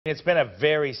It's been a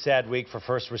very sad week for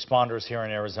first responders here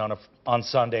in Arizona. On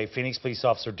Sunday, Phoenix police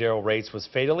officer Daryl Rates was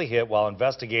fatally hit while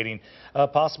investigating a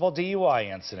possible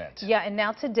DUI incident. Yeah, and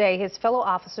now today, his fellow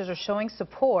officers are showing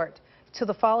support to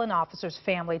the fallen officer's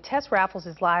family. Tess Raffles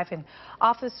is live, and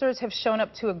officers have shown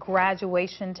up to a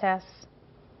graduation test.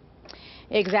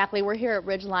 Exactly. We're here at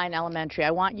Ridgeline Elementary. I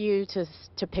want you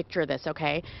to picture this,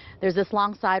 okay? There's this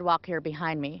long sidewalk here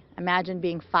behind me. Imagine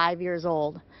being 5 years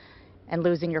old and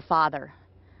losing your father.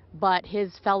 But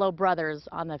his fellow brothers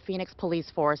on the Phoenix police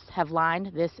force have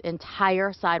lined this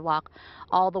entire sidewalk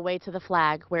all the way to the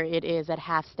flag where it is at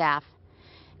half staff,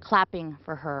 clapping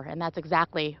for her. And that's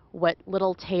exactly what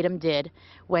little Tatum did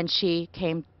when she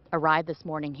arrived this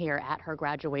morning here at her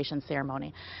graduation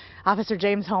ceremony. Officer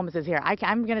James Holmes is here.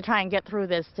 I'm going to try and get through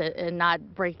this and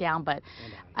not break down, but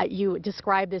you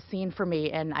describe this scene for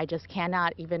me, and I just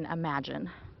cannot even imagine.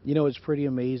 You know, it's pretty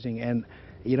amazing. And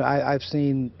you know, I've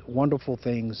seen wonderful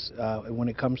things when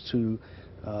it comes to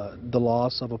the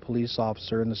loss of a police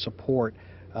officer and the support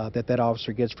that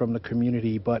officer gets from the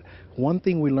community. But one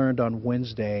thing we learned on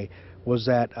Wednesday was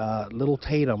that little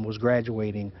Tatum was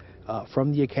graduating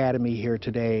from the academy here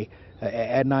today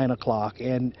at 9 o'clock.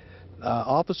 And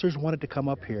officers wanted to come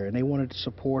up here and they wanted to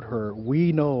support her.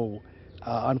 We know,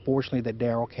 unfortunately, that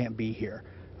Daryl can't be here,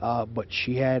 but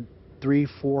she had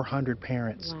 300-400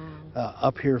 parents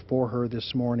up here for her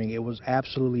this morning. It was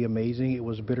absolutely amazing. It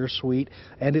was bittersweet,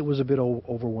 and it was a bit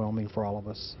overwhelming for all of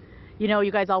us. You know,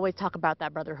 you guys always talk about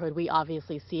that brotherhood. We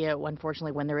obviously see it,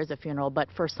 unfortunately, when there is a funeral, but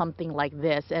for something like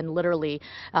this, and literally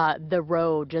the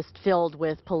road just filled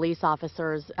with police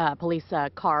officers, police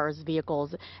cars,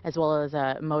 vehicles, as well as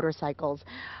motorcycles.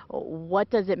 What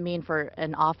does it mean for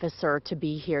an officer to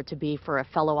be here, to be for a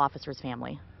fellow officer's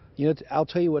family? You know, I'll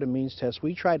tell you what it means, Tess.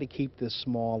 We tried to keep this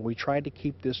small. We tried to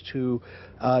keep this to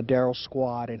Daryl's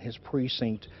squad and his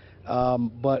precinct,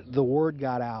 but the word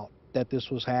got out that this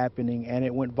was happening, and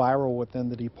it went viral within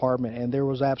the department, and there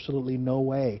was absolutely no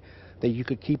way that you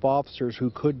could keep officers who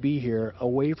could be here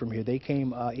away from here. They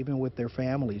came even with their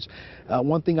families.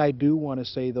 One thing I do want to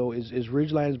say, though, is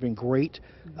Ridgeline has been great.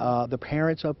 The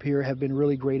parents up here have been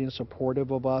really great and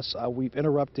supportive of us. We've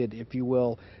interrupted, if you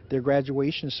will, their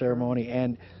graduation ceremony,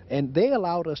 and they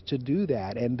allowed us to do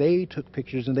that, and they took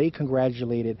pictures and they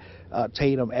congratulated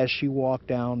Tatum as she walked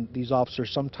down these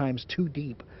officers, sometimes too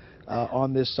deep,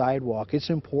 on this sidewalk. It's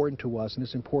important to us, and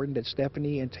it's important that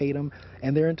Stephanie and Tatum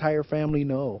and their entire family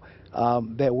know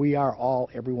that we are all,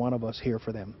 every one of us, here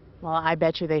for them. Well, I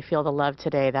bet you they feel the love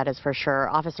today, that is for sure.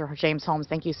 Officer James Holmes,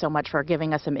 thank you so much for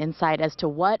giving us some insight as to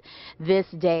what this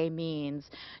day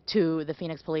means to the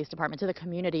Phoenix Police Department, to the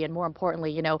community, and more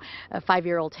importantly, you know, a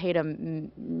 5-year-old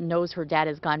Tatum knows her dad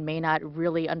is gone, may not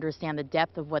really understand the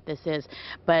depth of what this is,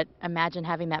 but imagine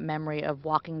having that memory of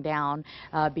walking down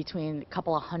between a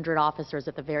couple of hundred officers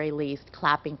at the very least,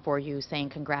 clapping for you,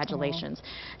 saying congratulations.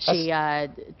 She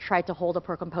tried to hold up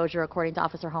her composure, according to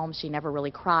Officer Holmes. She never really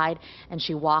cried, and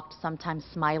she walked sometimes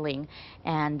smiling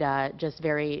and just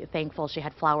very thankful. She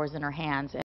had flowers in her hands.